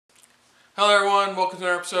Hello everyone, welcome to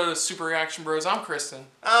another episode of Super Reaction Bros. I'm Kristen.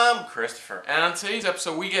 I'm Christopher. And on today's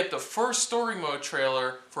episode, we get the first story mode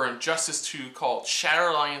trailer for Injustice 2 called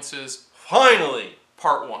Shattered Alliances. Finally!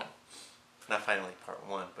 Part 1. Not finally part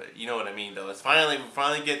 1, but you know what I mean though. It's finally, we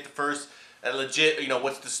finally get the first legit,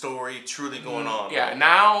 what's the story truly going on. Yeah,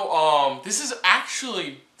 now, this is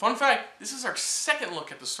actually, fun fact, this is our second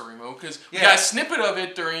look at the story mode, because we got a snippet of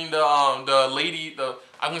it during the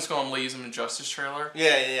I'm just calling them Ladies of Injustice trailer.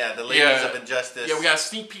 Yeah, the Ladies of Injustice. Yeah, we got a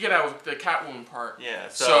sneak peek at that with the Catwoman part. Yeah,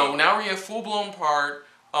 so now we have full-blown part.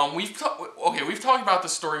 We've talked about the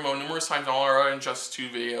story mode numerous times in all our other Injustice 2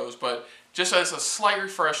 videos, but just as a slight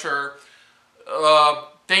refresher,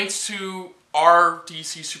 thanks to our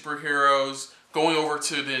DC superheroes going over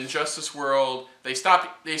to the Injustice world, they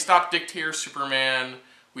stopped Dictator Superman.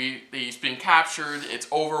 He's been captured. It's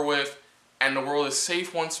over with, and the world is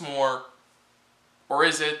safe once more. Or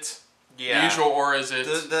is it? Yeah. The usual, or is it?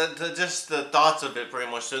 Just the thoughts of it, pretty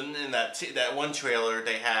much. So in that one trailer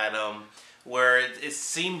they had, where it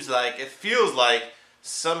feels like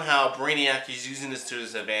somehow Brainiac is using this to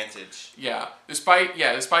his advantage. Yeah.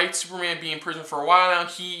 Despite Superman being in prison for a while now,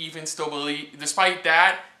 despite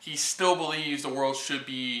that, he still believes the world should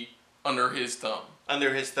be under his thumb.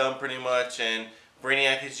 Under his thumb, pretty much, and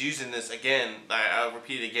Brainiac is using this again. I'll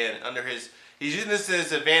repeat it again. He's using this to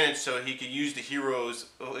his advantage, so he could use the heroes,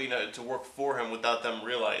 to work for him without them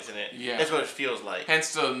realizing it. Yeah, that's what it feels like.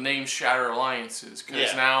 Hence the name Shattered Alliances,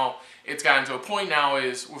 because now it's gotten to a point now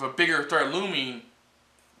is with a bigger threat looming.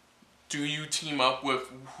 Do you team up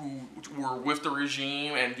with who were with the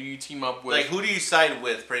regime, and do you team up with who do you side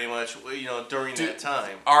with, pretty much? During that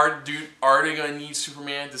time, are they gonna need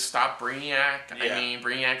Superman to stop Brainiac? Yeah. I mean,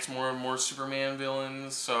 Brainiac's more and more Superman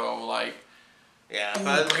villains, so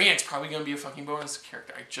but Brainiac's probably gonna be a fucking bonus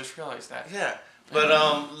character. I just realized that. Yeah, but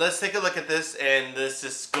let's take a look at this and let's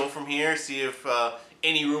just go from here. See if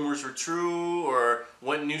any rumors were true or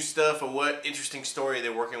what new stuff or what interesting story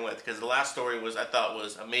they're working with. Because the last story I thought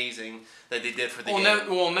was amazing that they did for the game.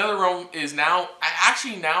 NetherRealm is now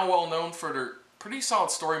well known for their pretty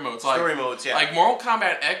solid story modes. Story modes, yeah. Like Mortal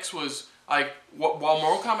Kombat X was while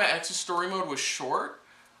Mortal Kombat X's story mode was short,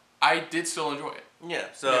 I did still enjoy it. Yeah,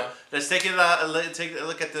 so let's take a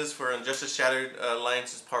look at this for Injustice Shattered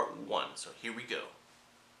Alliances Part 1. So here we go.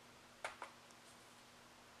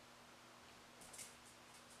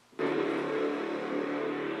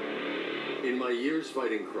 In my years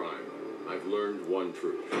fighting crime, I've learned one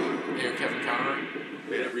truth. Here, Kevin Conroy.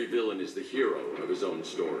 That every villain is the hero of his own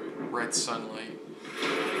story. Red Sunlight.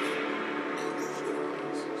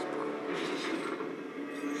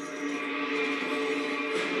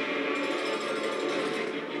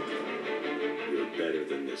 Better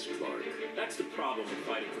than this, Clark. That's the problem with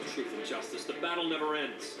fighting for truth and justice. The battle never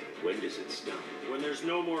ends. When does it stop? When there's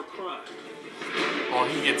no more crime. Oh,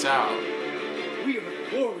 he gets out. We are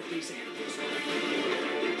at war with these animals.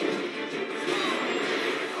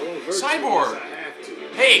 I won't hurt Cyborg! You I have to.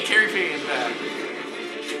 Hey, Carrie Payton's back.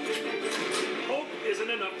 Hope isn't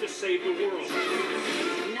enough to save the world.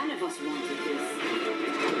 None of us wanted this.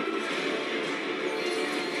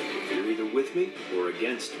 You're either with me or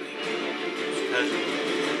against me.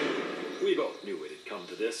 We both knew it'd come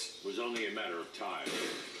to this. It was only a matter of time.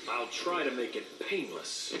 I'll try to make it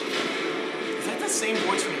painless. Is that the same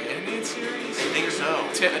voice from the animated series? I think so.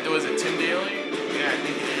 Was it Tim Daly? Yeah, I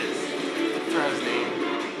think it is. I forgot his name.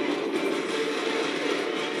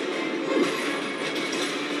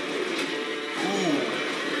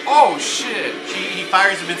 Ooh. Oh, shit. He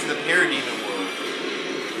fires him into the Parademon world.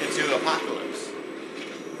 Into Apocalypse.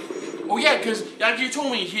 Oh yeah, because like you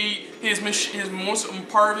told me, his most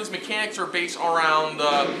part of his mechanics are based around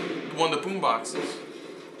one of the boom boxes.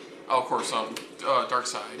 Oh, of course,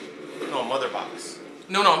 Darkseid. No, Mother Box.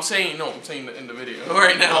 No, I'm saying in the video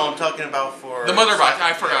right now. No, I'm talking about for the Mother Box.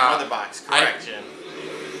 I forgot. Mother Box, correction.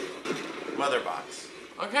 Mother Box.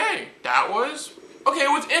 Okay, it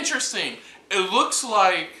was interesting. It looks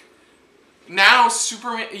like now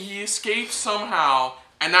Superman he escapes somehow,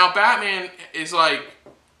 and now Batman is like.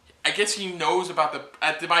 I guess he knows about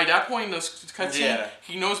by that point in this cutscene,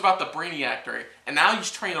 he knows about the Brainiac, right? And now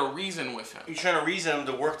he's trying to reason with him. He's trying to reason him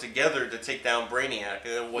to work together to take down Brainiac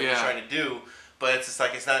and what he's trying to do. But it's just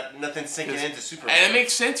like nothing sinking into Superman. And it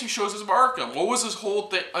makes sense he shows us Arkham. What was this whole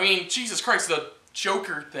thing? I mean, Jesus Christ, the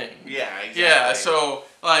Joker thing. Yeah, exactly. Yeah, so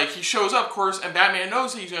he shows up, of course, and Batman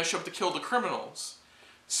knows he's gonna show up to kill the criminals.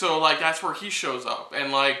 So that's where he shows up,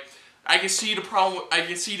 and I can see the problem. I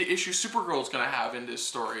can see the issue Supergirl's gonna have in this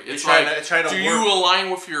story. It's do you align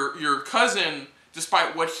with your cousin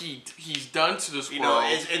despite what he's done to this world?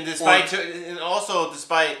 And also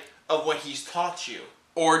despite of what he's taught you.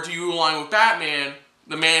 Or do you align with Batman,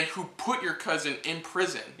 the man who put your cousin in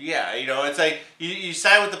prison? Yeah, you know, it's like you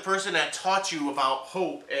side with the person that taught you about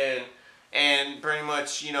hope and pretty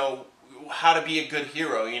much, you know, how to be a good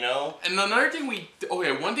hero, you know? And another thing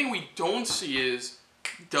one thing we don't see is,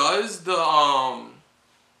 does our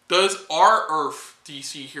Earth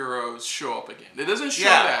DC heroes show up again? It doesn't show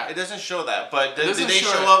that. It doesn't show that. But did doesn't they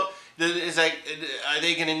show show it. up? Is like, are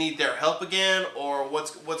they gonna need their help again, or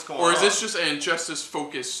what's going on? Or is this just an injustice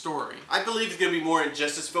focused story? I believe it's gonna be more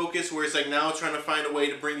injustice focused, where it's like now trying to find a way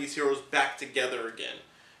to bring these heroes back together again.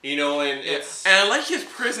 You know, and it's And I like his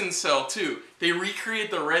prison cell too. They recreate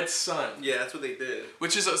the Red Sun. yeah, that's what they did.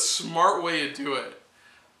 Which is a smart way to do it.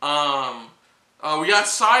 We got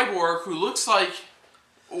Cyborg, who looks like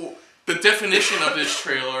the definition of this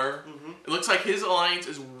trailer. It looks like his alliance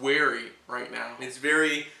is wary right now. It's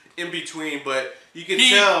very in between, but you can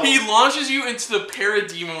tell he launches you into the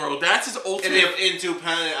parademon world. That's his ultimate. and into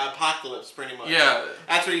apocalypse, pretty much. Yeah,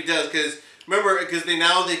 that's what he does. Because remember, because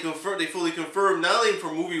they fully confirm, not only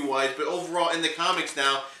for movie wise, but overall in the comics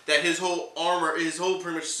now, that his whole armor, his whole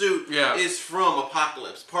pretty much suit, is from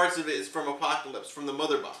Apocalypse. Parts of it is from Apocalypse, from the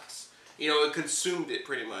Mother Box. You know, it consumed it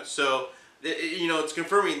pretty much. So, you know, it's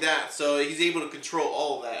confirming that. So he's able to control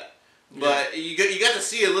all of that. But you got to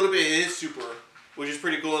see a little bit of his super, which is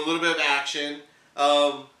pretty cool. A little bit of action.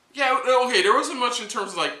 Yeah, okay. There wasn't much in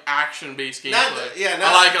terms of like action-based gameplay.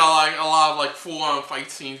 I like a lot of like full-on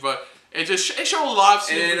fight scenes, but it showed a lot of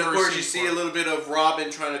scenes. And then of course you see a little bit of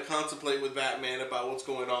Robin trying to contemplate with Batman about what's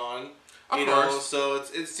going on. Of course. Know, so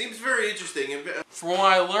it seems very interesting. From what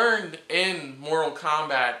I learned in Mortal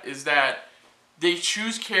Kombat is that they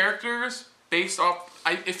choose characters based off.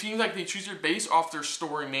 It seems like they choose it based off their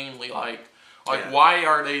story mainly. Like why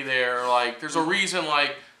are they there? Like there's a reason.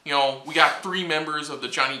 Like, you know, we got 3 members of the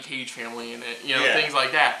Johnny Cage family in it. You know, things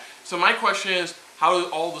like that. So my question is, how do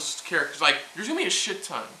all the characters, like, there's gonna be a shit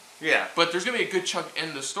ton. Yeah. But there's gonna be a good chunk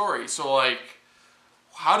in the story. So like,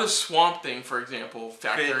 how does Swamp Thing, for example,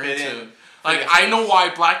 factor into? Like, I know why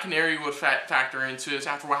Black Canary would factor into this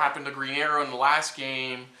after what happened to Green Arrow in the last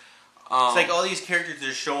game. It's like all these characters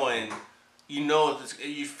they're showing, you know,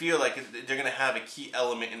 you feel like they're gonna have a key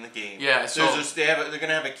element in the game. Yeah, so they're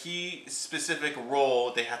gonna have a key specific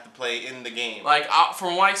role they have to play in the game. Like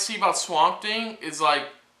from what I see about Swamp Thing is like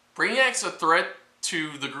Brainiac's a threat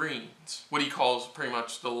to the Greens, what he calls pretty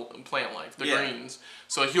much the plant life, the Greens.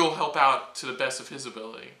 So he'll help out to the best of his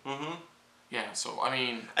ability. Yeah, so I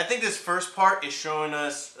mean, I think this first part is showing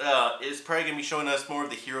us is probably gonna be showing us more of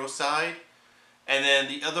the hero side, and then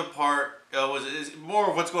the other part is more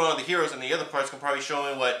of what's going on with the heroes, and the other part's gonna probably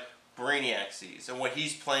showing what Brainiac sees and what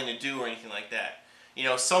he's planning to do or anything like that. You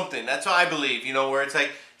know, something. That's what I believe. You know, where it's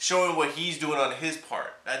like showing what he's doing on his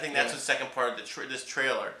part. I think that's the second part of this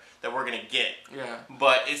trailer that we're gonna get. Yeah.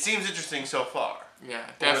 But it seems interesting so far. Yeah,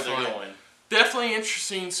 definitely. Where they're going. Definitely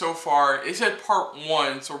interesting so far. It said part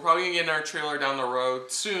 1, so we're probably gonna get our trailer down the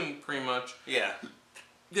road soon, pretty much. Yeah.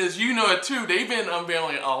 Because you know it too, they've been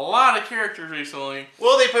unveiling a lot of characters recently.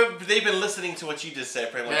 Well, they've been listening to what you just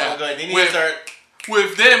said, pretty much. Yeah. So they need to start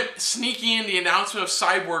with them sneaking in the announcement of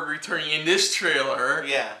Cyborg returning in this trailer.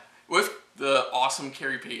 Yeah. With the awesome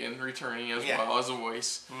Carrie Payton returning as well as a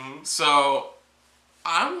voice. Mm-hmm. So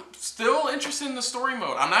I'm still interested in the story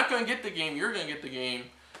mode. I'm not gonna get the game. You're gonna get the game.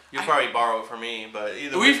 You'll probably borrow it from me, but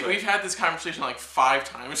either way. We've had this conversation like 5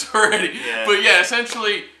 times already. Yeah. But yeah,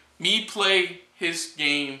 essentially, me play his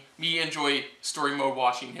game, me enjoy story mode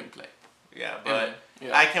watching him play. Yeah, but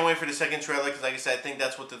I can't wait for the second trailer because, like I said, I think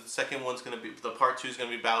that's what the second one's going to be. The part 2 is going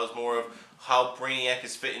to be about is more of how Brainiac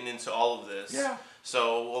is fitting into all of this. Yeah.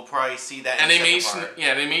 So we'll probably see that. And in they the second part.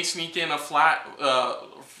 they may sneak in a Flash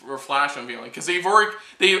unveiling because they've already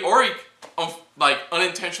like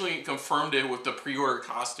unintentionally confirmed it with the pre-order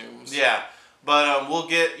costumes. Yeah, but we'll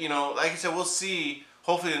get, you know, like I said, we'll see.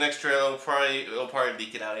 Hopefully the next trailer will probably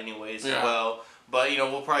leak it out anyways as well. But you know,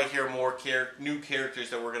 we'll probably hear more new characters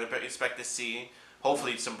that we're gonna expect to see.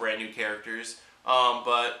 Hopefully some brand new characters.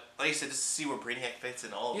 But like I said, just to see where Brainiac fits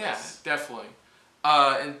in all of this. Yeah, definitely.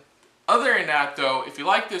 And other than that, though, if you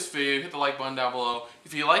like this video, hit the like button down below.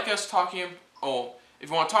 If you like us talking, if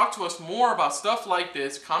you want to talk to us more about stuff like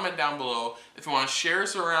this, comment down below. If you want to share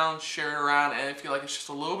us around, share it around. And if you like it's just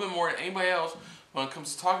a little bit more than anybody else when it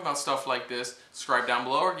comes to talking about stuff like this, subscribe down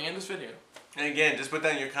below or at the end of this video. And again, just put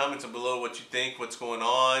down your comments below what you think, what's going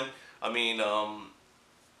on. I mean, are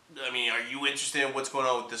you interested in what's going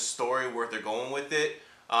on with this story, where they're going with it?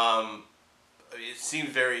 It seems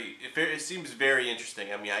very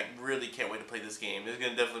interesting. I mean, I really can't wait to play this game. This is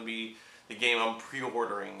gonna definitely be the game I'm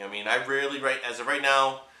pre-ordering. I mean, as of right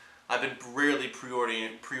now, I've been rarely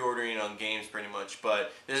pre-ordering on games pretty much,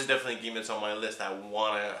 but this is definitely a game that's on my list. I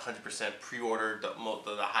want to 100% pre-order the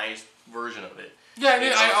highest version of it. Yeah, You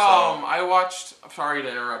know, I watched. I'm sorry to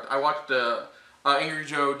interrupt. I watched Angry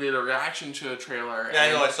Joe did a reaction to a trailer. Yeah, I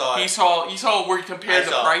know. I saw it. He saw where he compared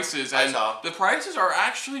the prices, and the prices are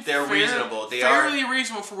actually reasonable. They fairly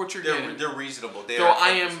reasonable for what you're getting. They're reasonable. So I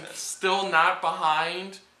am still not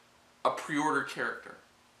behind a pre-order character,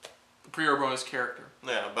 a pre-order bonus character.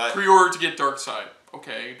 Yeah, but pre-order to get Darkseid.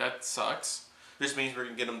 Okay, that sucks. This means we're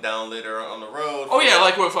gonna get them down later on the road. Oh yeah,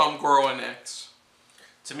 like with Goro and X.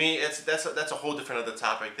 To me, that's a whole different other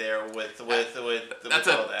topic there with all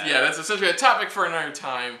that. Yeah, that's essentially a topic for another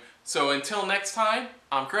time. So until next time,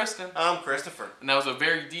 I'm Kristen. I'm Christopher. And that was a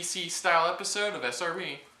very DC style episode of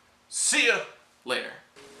SRB. See ya later.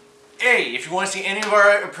 Hey, if you want to see any of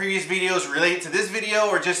our previous videos related to this video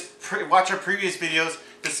or just watch our previous videos,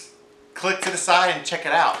 just click to the side and check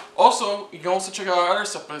it out. Also, you can also check out our other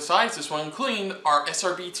stuff besides this one, including our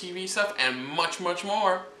SRB TV stuff and much, much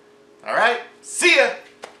more. Alright, see ya!